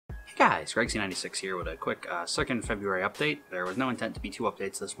Guys, GregC96 here with a quick 2nd February update. There was no intent to be 2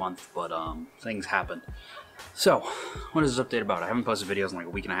 updates this month, but things happened. So, what is this update about? I haven't posted videos in like a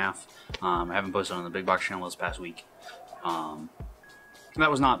week and a half. I haven't posted on the Big Box channel this past week.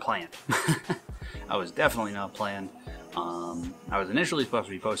 That was not planned. I was definitely not planned. I was initially supposed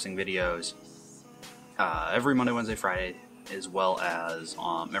to be posting videos every Monday, Wednesday, Friday, as well as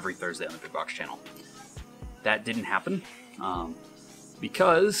every Thursday on the Big Box channel. That didn't happen.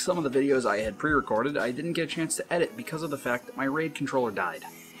 Because some of the videos I had pre-recorded, I didn't get a chance to edit because of the fact that my RAID controller died.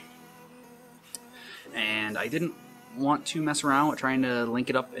 And I didn't want to mess around with trying to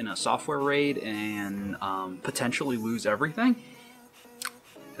link it up in a software RAID and potentially lose everything.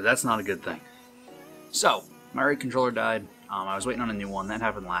 That's not a good thing. So, my RAID controller died. I was waiting on a new one. That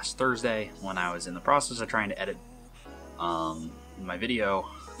happened last Thursday when I was in the process of trying to edit my video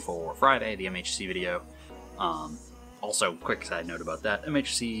for Friday, the MHC video. Also, quick side note about that,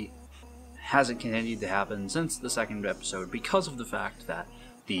 MHC hasn't continued to happen since the 2nd episode because of the fact that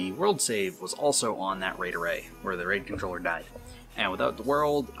the world save was also on that RAID array, where the RAID controller died. And without the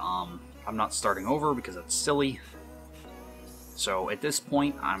world, I'm not starting over because that's silly. So at this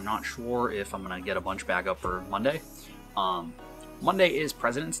point, I'm not sure if I'm going to get a bunch back up for Monday. Monday is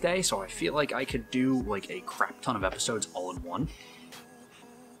President's Day, so I feel like I could do like a crap ton of episodes all in one.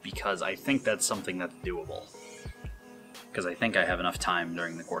 Because I think that's something that's doable. Because I think I have enough time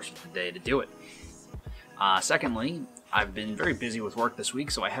during the course of the day to do it. Secondly, I've been very busy with work this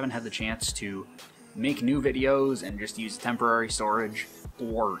week, so I haven't had the chance to make new videos and just use temporary storage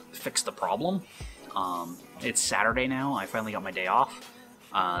or fix the problem. It's Saturday now. I finally got my day off.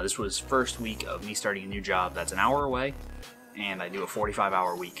 This was first week of me starting a new job that's an hour away, and I do a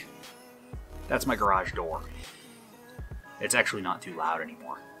 45-hour week. That's my garage door. It's actually not too loud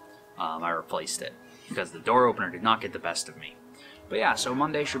anymore. I replaced it because the door opener did not get the best of me. But yeah, so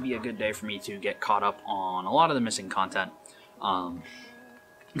Monday should be a good day for me to get caught up on a lot of the missing content.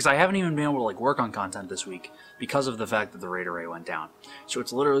 Because I haven't even been able to like work on content this week because of the fact that the RAID array went down. So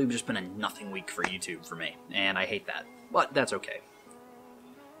it's literally just been a nothing week for YouTube for me, and I hate that. But that's okay.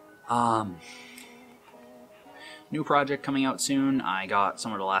 New project coming out soon. I got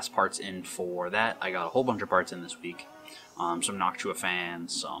some of the last parts in for that. I got a whole bunch of parts in this week. Some Noctua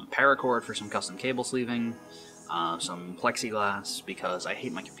fans, some paracord for some custom cable sleeving, some plexiglass because I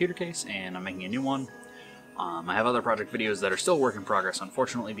hate my computer case and I'm making a new one. I have other project videos that are still work in progress,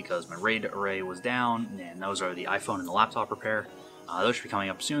 unfortunately, because my RAID array was down, and those are the iPhone and the laptop repair. Those should be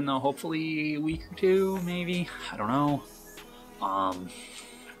coming up soon, though, hopefully a week or two, maybe, I don't know.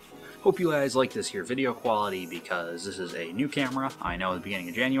 Hope you guys like this here video quality, because this is a new camera. I know at the beginning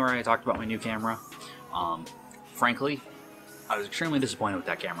of January I talked about my new camera. Frankly, I was extremely disappointed with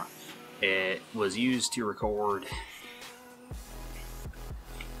that camera. It was used to record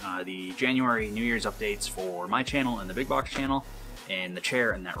the January New Year's updates for my channel and the Big Box channel, and the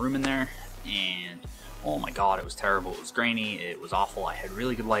chair in that room in there, and oh my god, it was terrible. It was grainy, it was awful. I had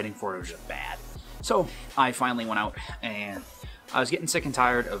really good lighting for it, it was just bad. So I finally went out, and I was getting sick and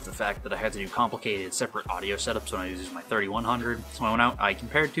tired of the fact that I had to do complicated separate audio setups when I was using my 3100. So I went out, I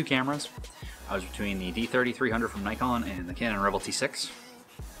compared 2 cameras. I was between the D30-300 from Nikon and the Canon Rebel T6.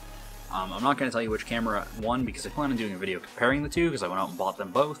 I'm not going to tell you which camera won because I plan on doing a video comparing the two, because I went out and bought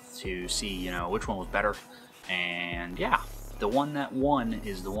them both to see, you know, which one was better. And yeah, the one that won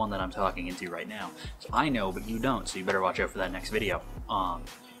is the one that I'm talking into right now. So I know, but you don't, so you better watch out for that next video.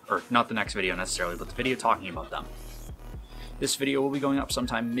 Or not the next video necessarily, but the video talking about them. This video will be going up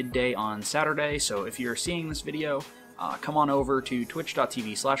sometime midday on Saturday, so if you're seeing this video, come on over to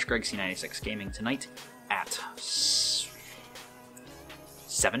twitch.tv/GregC96Gaming tonight at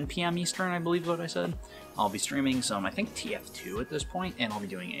 7 p.m. Eastern, I believe is what I said. I'll be streaming some, I think, TF2 at this point, and I'll be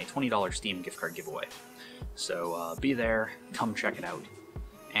doing a $20 Steam gift card giveaway. So be there, come check it out.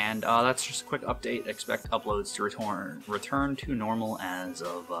 And that's just a quick update. Expect uploads to return to normal as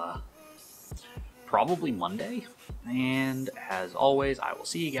of probably Monday. And as always, I will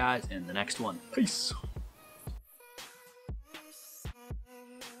see you guys in the next one. Peace!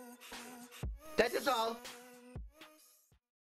 That is all.